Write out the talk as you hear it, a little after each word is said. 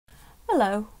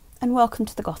Hello and welcome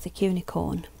to the Gothic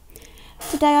Unicorn.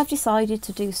 Today I've decided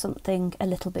to do something a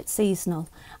little bit seasonal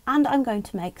and I'm going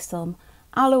to make some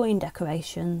Halloween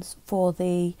decorations for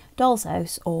the doll's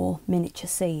house or miniature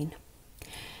scene.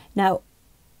 Now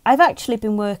I've actually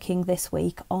been working this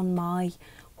week on my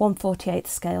 1/48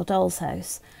 scale doll's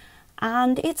house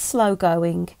and it's slow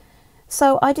going,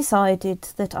 so I decided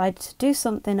that I'd do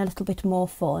something a little bit more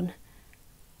fun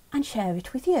and share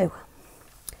it with you.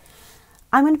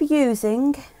 I'm going to be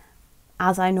using,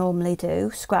 as I normally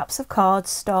do, scraps of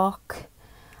cardstock,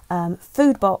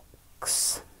 food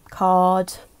box,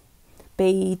 card,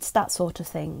 beads, that sort of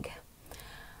thing.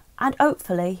 And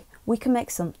hopefully we can make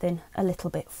something a little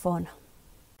bit fun.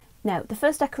 Now, the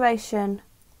first decoration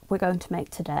we're going to make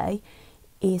today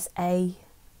is a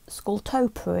skull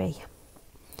topiary.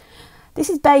 This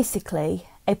is basically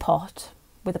a pot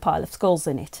with a pile of skulls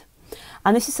in it.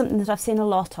 And this is something that I've seen a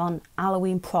lot on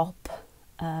Halloween prop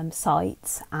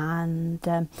sites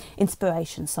and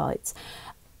inspiration sites,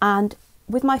 and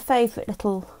with my favourite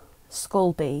little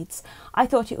skull beads I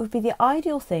thought it would be the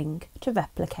ideal thing to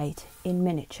replicate in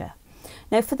miniature.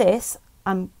 Now for this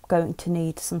I'm going to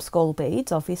need some skull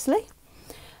beads, obviously,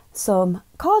 some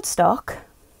cardstock,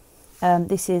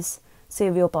 this is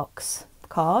cereal box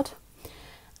card,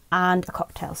 and a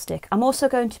cocktail stick. I'm also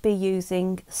going to be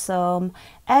using some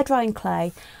air drying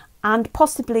clay and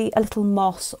possibly a little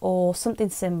moss or something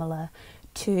similar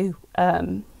to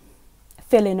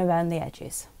fill in around the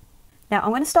edges. Now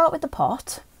I'm going to start with the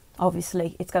pot.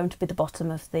 Obviously it's going to be the bottom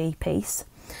of the piece,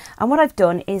 and what I've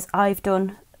done is I've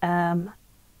done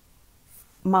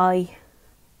my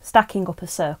stacking up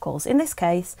of circles. In this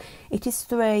case it is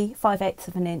 3 5/8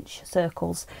 of an inch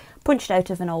circles punched out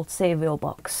of an old cereal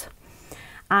box,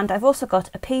 and I've also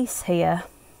got a piece here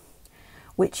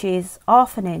which is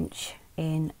 1/2 inch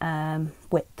in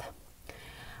width,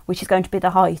 which is going to be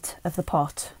the height of the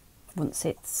pot once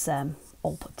it's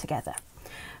all put together.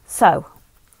 So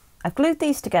I've glued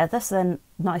these together so they're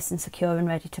nice and secure and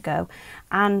ready to go,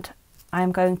 and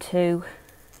I'm going to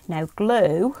now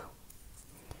glue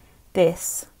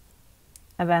this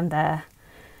around there,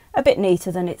 a bit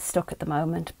neater than it's stuck at the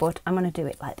moment, but I'm going to do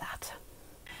it like that.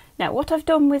 Now what I've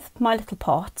done with my little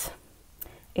pot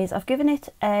is I've given it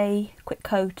a quick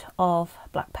coat of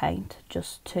black paint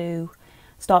just to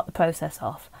start the process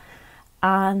off,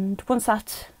 and once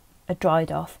that had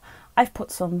dried off I've put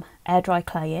some air dry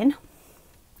clay in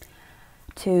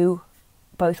to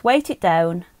both weight it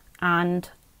down and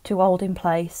to hold in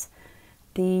place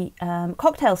the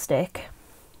cocktail stick,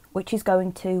 which is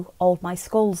going to hold my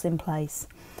skulls in place.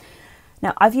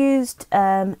 Now I've used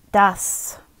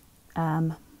Das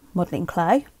modelling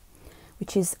clay,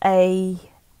 which is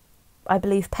I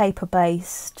believe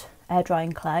paper-based air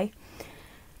drying clay.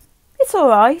 It's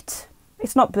alright,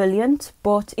 it's not brilliant,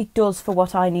 but it does for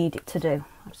what I need it to do.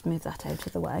 I'll just move that out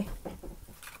of the way.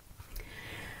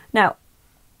 Now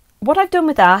what I've done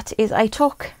with that is I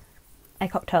took a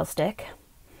cocktail stick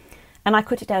and I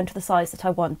cut it down to the size that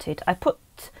I wanted.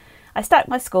 I stacked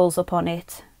my skulls up on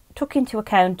it, took into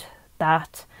account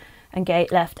that, and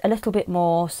left a little bit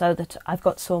more so that I've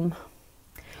got some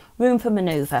room for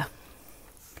manoeuvre.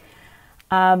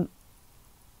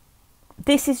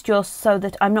 This is just so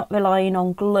that I'm not relying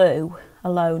on glue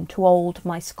alone to hold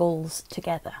my skulls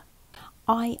together.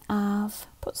 I have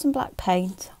put some black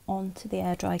paint onto the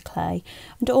air dry clay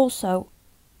and also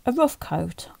a rough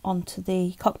coat onto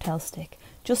the cocktail stick,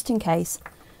 just in case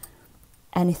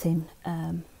anything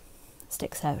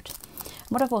sticks out. And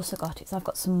what I've also got is I've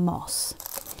got some moss.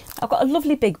 I've got a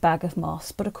lovely big bag of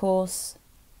moss, but of course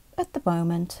at the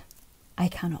moment I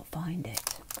cannot find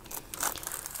it.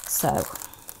 So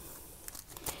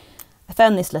I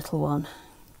found this little one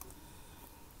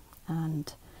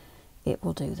and it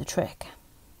will do the trick.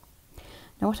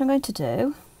 Now what I'm going to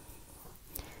do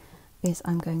is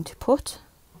I'm going to put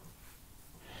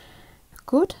a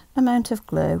good amount of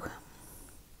glue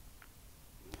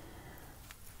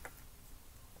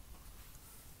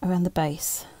around the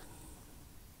base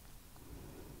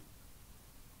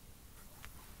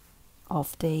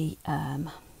of the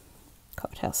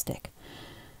cocktail stick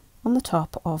on the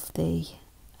top of the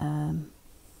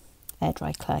air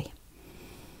dry clay.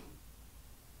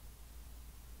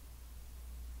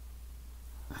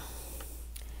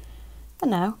 And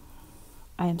now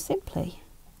I am simply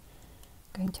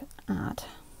going to add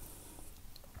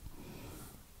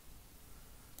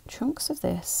chunks of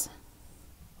this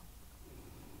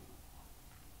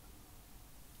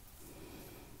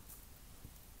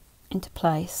into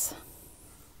place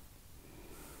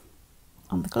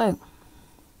on the glue.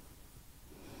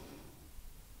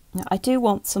 Now I do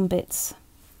want some bits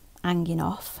hanging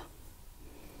off,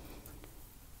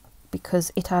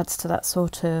 because it adds to that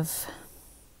sort of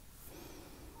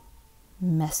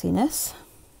messiness,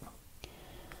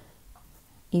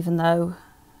 even though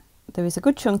there is a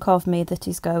good chunk of me that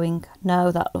is going,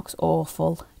 no, that looks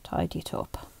awful, tidy it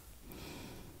up.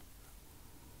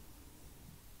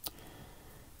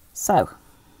 So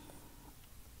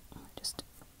just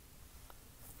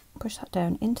push that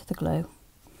down into the glue,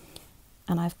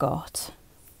 and I've got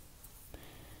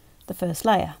the first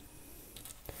layer.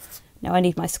 Now I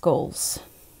need my skulls.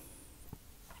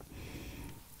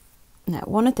 Now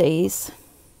one of these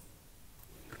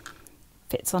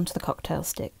fits onto the cocktail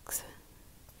sticks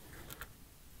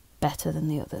better than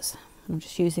the others. I'm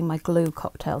just using my glue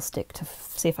cocktail stick to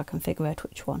see if I can figure out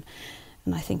which one,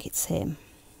 and I think it's him.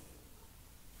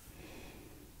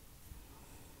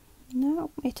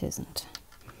 No, it isn't.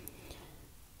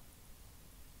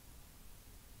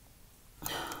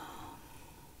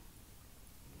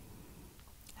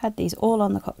 Had these all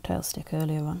on the cocktail stick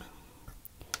earlier on.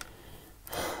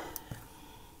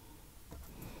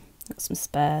 Got some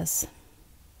spares.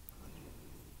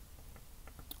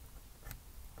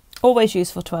 Always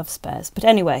useful to have spares. But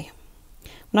anyway,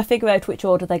 when I figure out which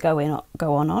order they go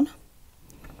on,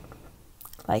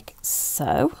 like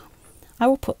so, I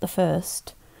will put the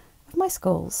first of my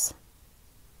skulls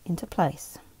into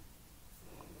place.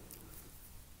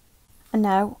 And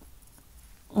now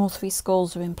all three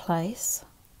skulls are in place.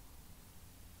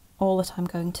 All that I'm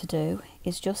going to do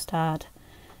is just add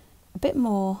a bit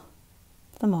more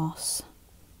of the moss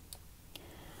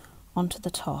onto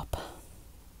the top.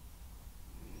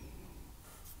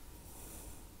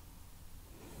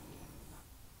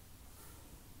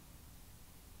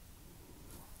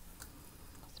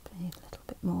 Just need a little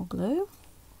bit more glue.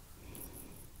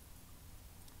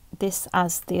 This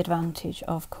has the advantage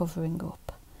of covering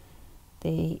up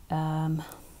the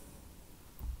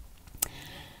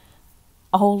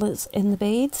holes in the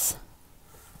beads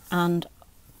and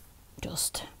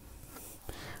just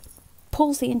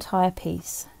pulls the entire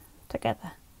piece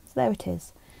together. So there it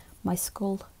is, my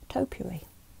skull topiary.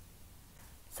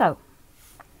 So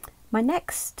my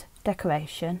next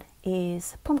decoration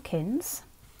is pumpkins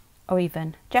or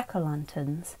even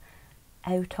jack-o'-lanterns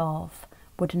out of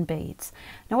wooden beads.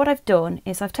 Now what I've done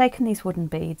is I've taken these wooden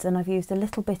beads and I've used a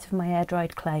little bit of my air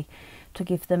dried clay to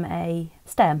give them a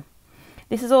stem.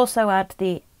 This has also had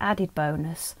the added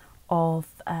bonus of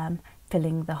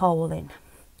filling the hole in.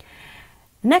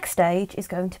 The next stage is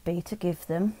going to be to give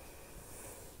them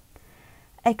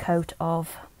a coat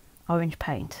of orange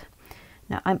paint.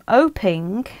 Now I'm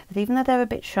hoping that even though they're a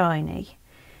bit shiny,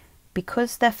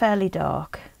 because they're fairly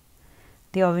dark,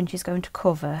 the orange is going to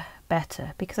cover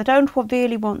better, because I don't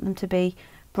really want them to be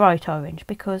bright orange,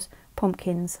 because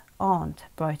pumpkins aren't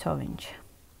bright orange.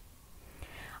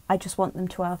 I just want them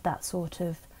to have that sort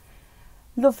of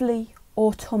lovely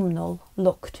autumnal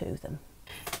look to them.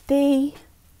 The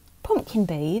pumpkin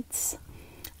beads,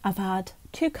 I've had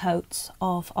 2 coats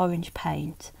of orange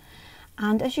paint,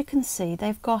 and as you can see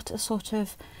they've got a sort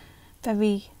of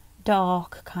very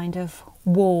dark, kind of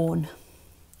worn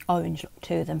orange look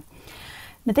to them.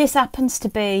 Now this happens to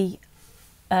be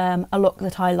a look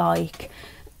that I like.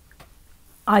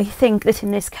 I think that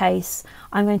in this case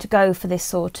I'm going to go for this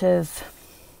sort of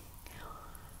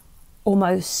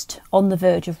almost on the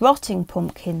verge of rotting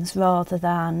pumpkins rather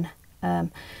than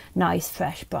nice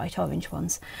fresh bright orange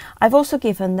ones. I've also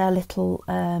given their little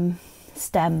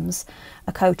stems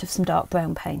a coat of some dark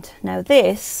brown paint. Now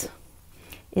this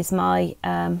is my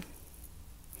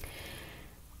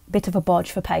bit of a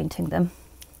bodge for painting them,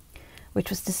 which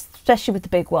was especially with the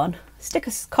big one, stick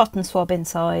a cotton swab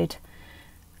inside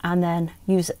and then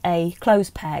use a clothes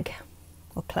peg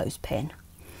or clothespin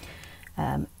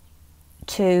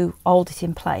to hold it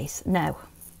in place. Now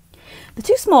the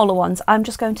 2 smaller ones I'm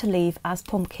just going to leave as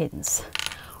pumpkins,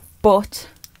 but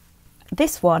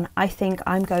this one I think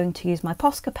I'm going to use my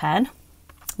Posca pen,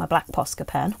 my black Posca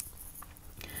pen,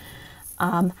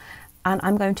 and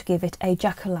I'm going to give it a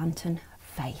jack-o'-lantern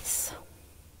face.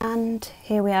 And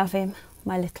here we have him,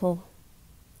 my little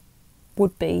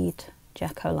wood bead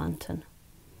jack-o'-lantern.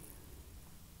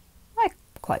 I'm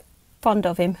quite fond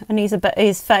of him, and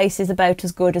his face is about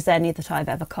as good as any that I've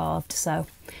ever carved, so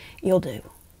he'll do.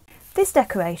 This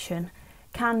decoration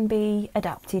can be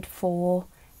adapted for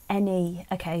any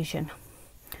occasion,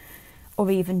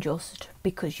 or even just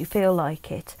because you feel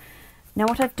like it. Now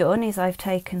what I've done is I've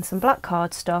taken some black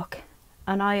cardstock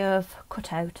and I have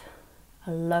cut out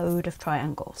a load of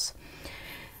triangles.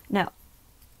 Now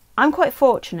I'm quite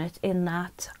fortunate in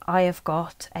that I have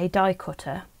got a die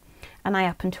cutter and I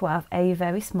happen to have a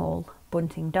very small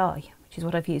bunting die, which is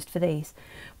what I've used for these.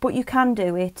 But you can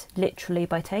do it literally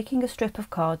by taking a strip of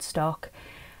cardstock,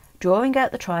 drawing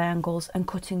out the triangles and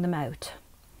cutting them out.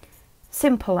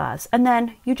 Simple as. And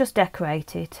then you just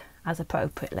decorate it as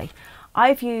appropriately.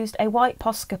 I've used a white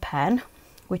Posca pen,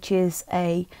 which is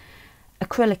a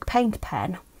acrylic paint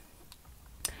pen,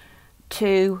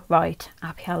 to write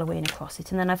Happy Halloween across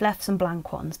it, and then I've left some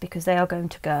blank ones because they are going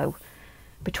to go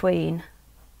between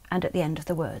and at the end of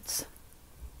the words.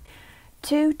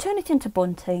 To turn it into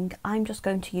bunting, I'm just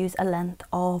going to use a length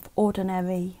of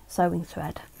ordinary sewing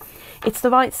thread. It's the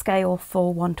right scale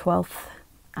for 1/12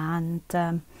 and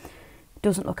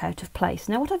doesn't look out of place.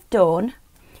 Now what I've done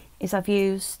is I've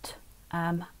used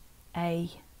a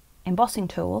embossing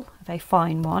tool, a very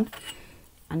fine one,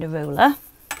 and a ruler,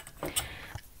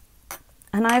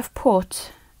 and I've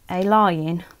put a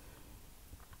line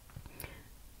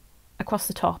across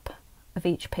the top of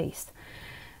each piece.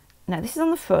 Now this is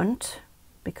on the front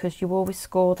because you always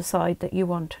score the side that you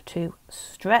want to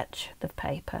stretch the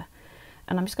paper,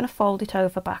 and I'm just going to fold it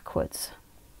over backwards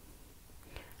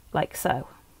like so.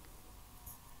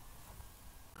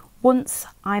 Once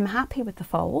I'm happy with the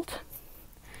fold,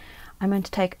 I'm going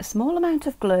to take a small amount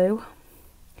of glue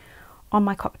on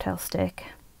my cocktail stick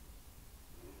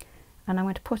and I'm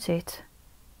going to put it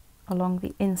along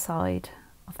the inside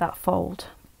of that fold.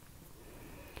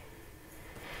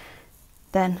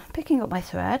 Then picking up my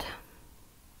thread,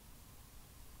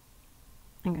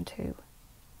 I'm going to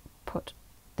put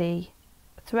the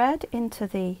thread into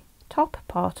the top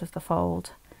part of the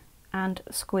fold and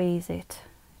squeeze it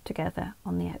together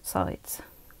on the outsides.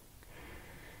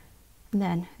 And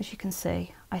then, as you can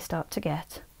see, I start to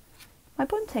get my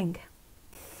bunting.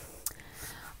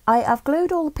 I have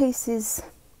glued all the pieces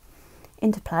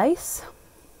into place,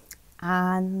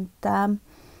 and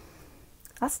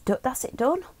that's it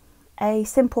done. A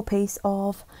simple piece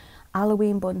of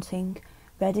Halloween bunting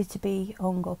ready to be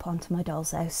hung up onto my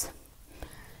doll's house.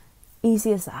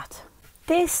 Easy as that.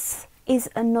 This is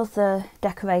another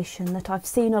decoration that I've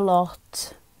seen a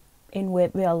lot in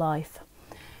real life.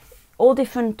 All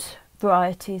different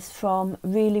varieties, from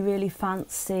really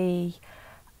fancy,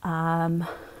 quite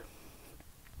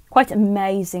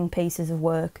amazing pieces of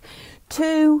work,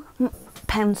 to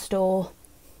pound store,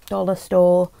 dollar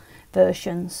store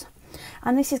versions.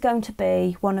 And this is going to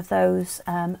be one of those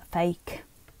fake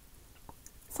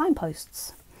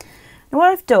signposts. Now what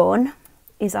I've done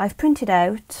is I've printed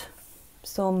out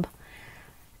some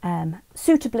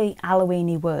suitably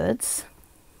Halloween-y words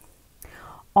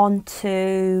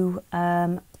onto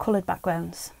coloured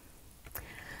backgrounds.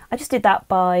 I just did that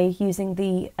by using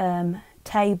the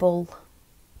table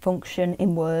function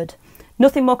in Word,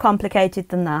 nothing more complicated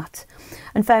than that,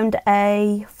 and found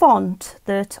a font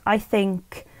that I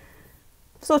think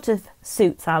sort of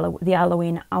suits the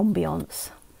Halloween ambience.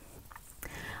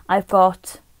 I've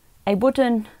got a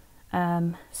wooden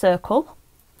circle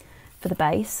for the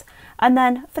base, and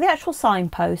then for the actual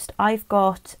signpost I've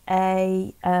got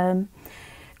a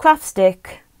craft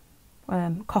stick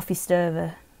coffee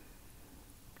stirrer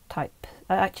type,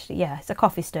 actually yeah, it's a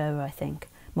coffee stirrer I think,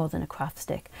 more than a craft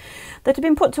stick, that had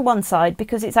been put to one side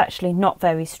because it's actually not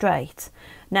very straight.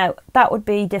 Now that would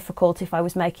be difficult if I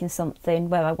was making something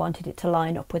where I wanted it to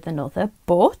line up with another,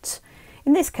 but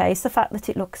in this case the fact that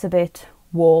it looks a bit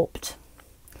warped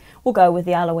will go with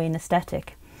the Halloween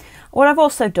aesthetic. What I've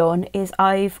also done is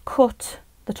I've cut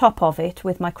the top of it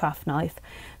with my craft knife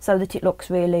so that it looks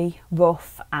really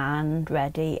rough and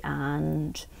ready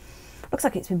and looks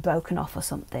like it's been broken off or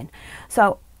something.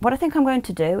 So what I think I'm going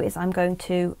to do is I'm going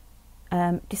to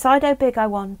decide how big I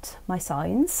want my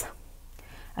signs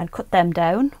and cut them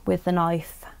down with the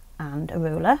knife and a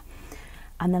ruler,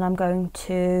 and then I'm going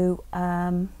to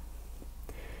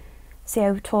see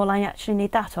how tall I actually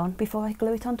need that on before I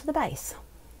glue it onto the base.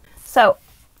 So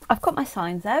I've cut my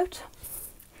signs out.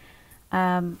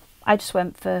 I just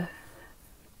went for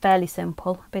fairly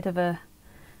simple, a bit of a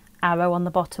arrow on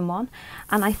the bottom one,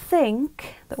 and I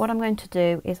think that what I'm going to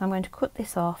do is I'm going to cut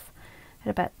this off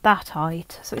at about that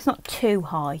height so it's not too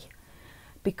high,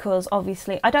 because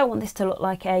obviously I don't want this to look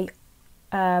like a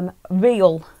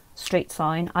real street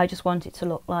sign. I just want it to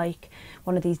look like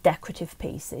one of these decorative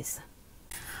pieces.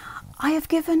 I have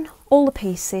given all the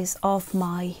pieces of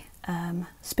my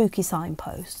spooky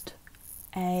signpost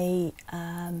a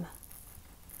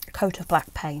coat of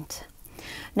black paint.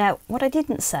 Now what I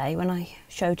didn't say when I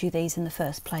showed you these in the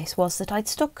first place was that I'd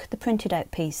stuck the printed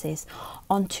out pieces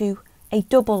onto a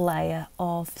double layer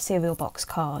of cereal box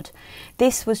card.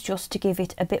 This was just to give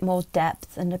it a bit more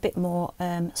depth and a bit more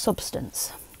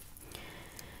substance.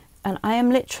 And I am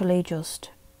literally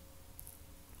just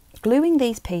gluing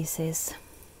these pieces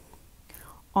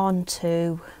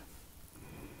onto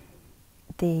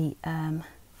the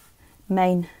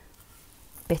main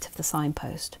bit of the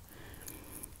signpost.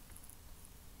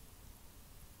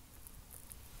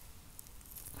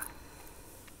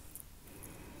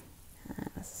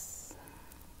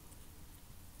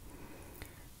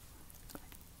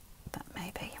 That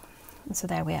maybe. And so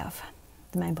there we have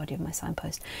the main body of my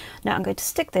signpost. Now I'm going to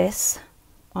stick this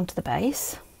onto the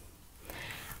base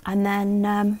and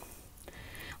then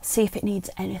see if it needs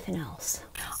anything else.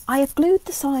 I have glued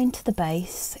the sign to the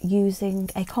base using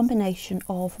a combination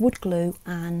of wood glue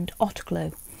and hot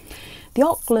glue. The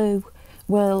hot glue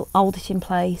will hold it in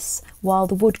place while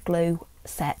the wood glue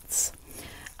sets.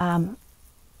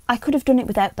 I could have done it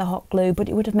without the hot glue, but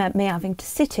it would have meant me having to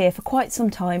sit here for quite some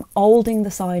time holding the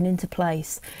sign into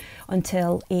place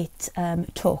until it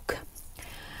took.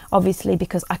 Obviously,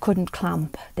 because I couldn't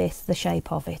clamp the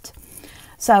shape of it.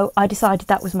 So I decided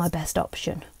that was my best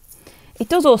option. It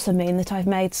does also mean that I've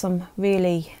made some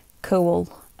really cool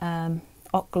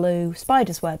hot glue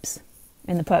spider's webs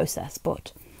in the process,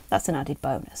 but that's an added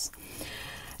bonus.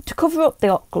 To cover up the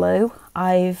hot glue,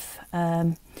 I've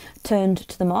turned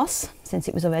to the moss since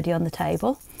it was already on the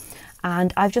table,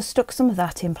 and I've just stuck some of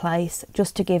that in place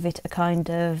just to give it a kind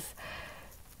of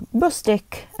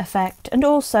rustic effect and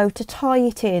also to tie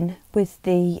it in with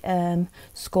the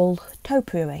skull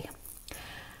topiary.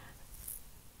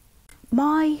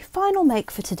 My final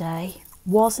make for today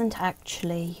wasn't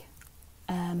actually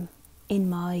in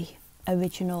my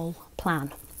original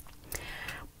plan,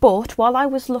 but while I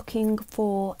was looking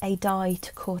for a die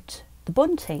to cut the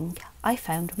bunting, I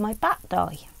found my bat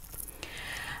die.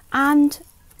 And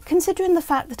considering the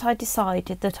fact that I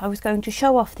decided that I was going to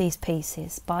show off these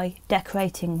pieces by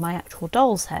decorating my actual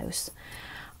doll's house,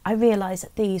 I realised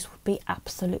that these would be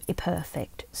absolutely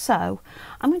perfect. So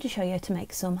I'm going to show you how to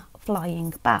make some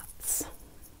flying bats.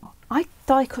 I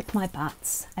die cut my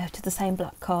bats out of the same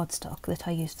black cardstock that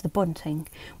I used for the bunting,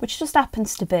 which just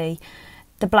happens to be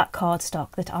the black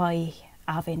cardstock that I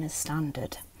have in as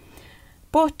standard.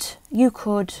 But you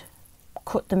could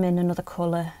cut them in another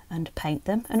colour and paint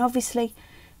them, and obviously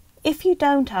if you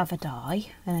don't have a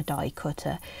die and a die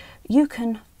cutter, you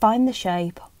can find the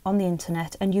shape on the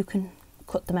internet and you can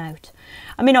cut them out.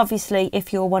 I mean, obviously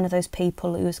if you're one of those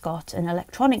people who's got an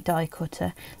electronic die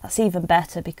cutter, that's even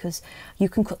better because you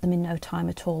can cut them in no time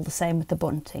at all, the same with the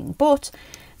bunting. But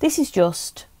this is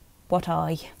just what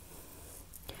I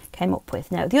came up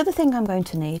with. Now the other thing I'm going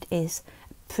to need is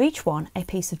for each one a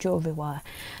piece of jewellery wire.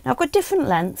 Now I've got different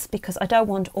lengths because I don't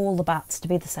want all the bats to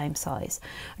be the same size,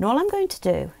 and all I'm going to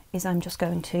do is I'm just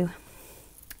going to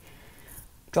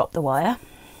drop the wire,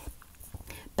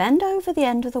 bend over the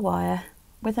end of the wire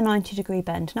with a 90-degree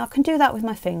bend. Now I can do that with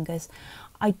my fingers.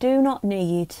 I do not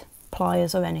need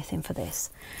pliers or anything for this.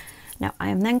 Now I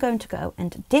am then going to go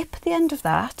and dip the end of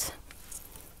that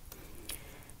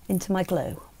into my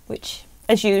glue, which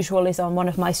as usual is on one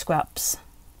of my scraps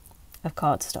of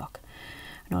cardstock.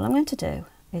 And all I'm going to do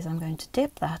is I'm going to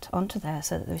dip that onto there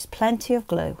so that there's plenty of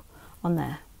glue on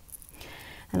there.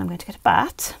 And I'm going to get a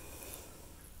bat.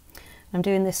 I'm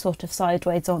doing this sort of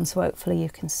sideways on so hopefully you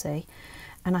can see.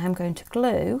 And I am going to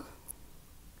glue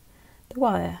the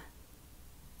wire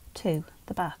to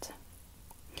the bat.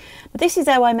 But this is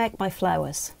how I make my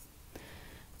flowers.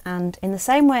 And in the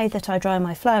same way that I dry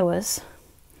my flowers,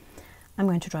 I'm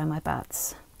going to dry my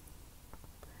bats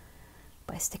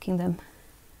by sticking them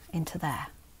into there.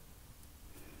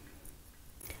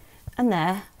 And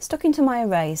there, stuck into my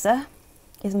eraser,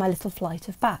 is my little flight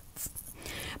of bats.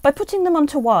 By putting them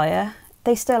onto wire,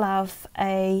 they still have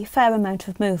a fair amount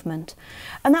of movement,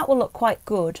 and that will look quite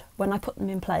good when I put them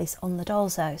in place on the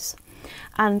doll's house.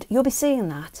 And you'll be seeing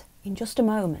that in just a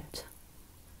moment.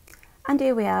 And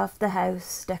here we have the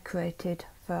house decorated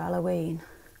for Halloween.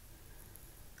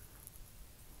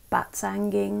 Bats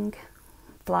hanging,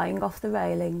 flying off the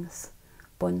railings,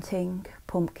 bunting,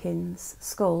 pumpkins,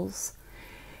 skulls,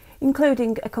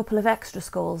 including a couple of extra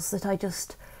skulls that I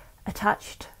just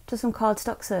attached to some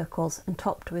cardstock circles and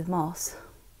topped with moss.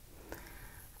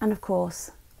 And of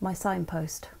course, my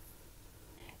signpost.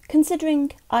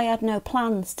 Considering I had no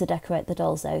plans to decorate the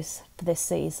doll's house for this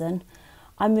season,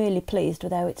 I'm really pleased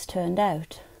with how it's turned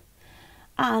out.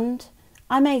 And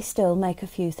I may still make a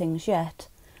few things yet.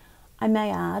 I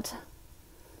may add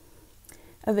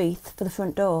a wreath for the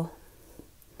front door,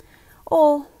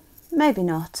 or maybe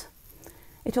not.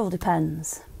 It all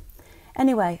depends.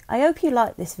 Anyway, I hope you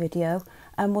liked this video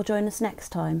and will join us next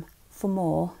time for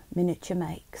more miniature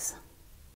makes.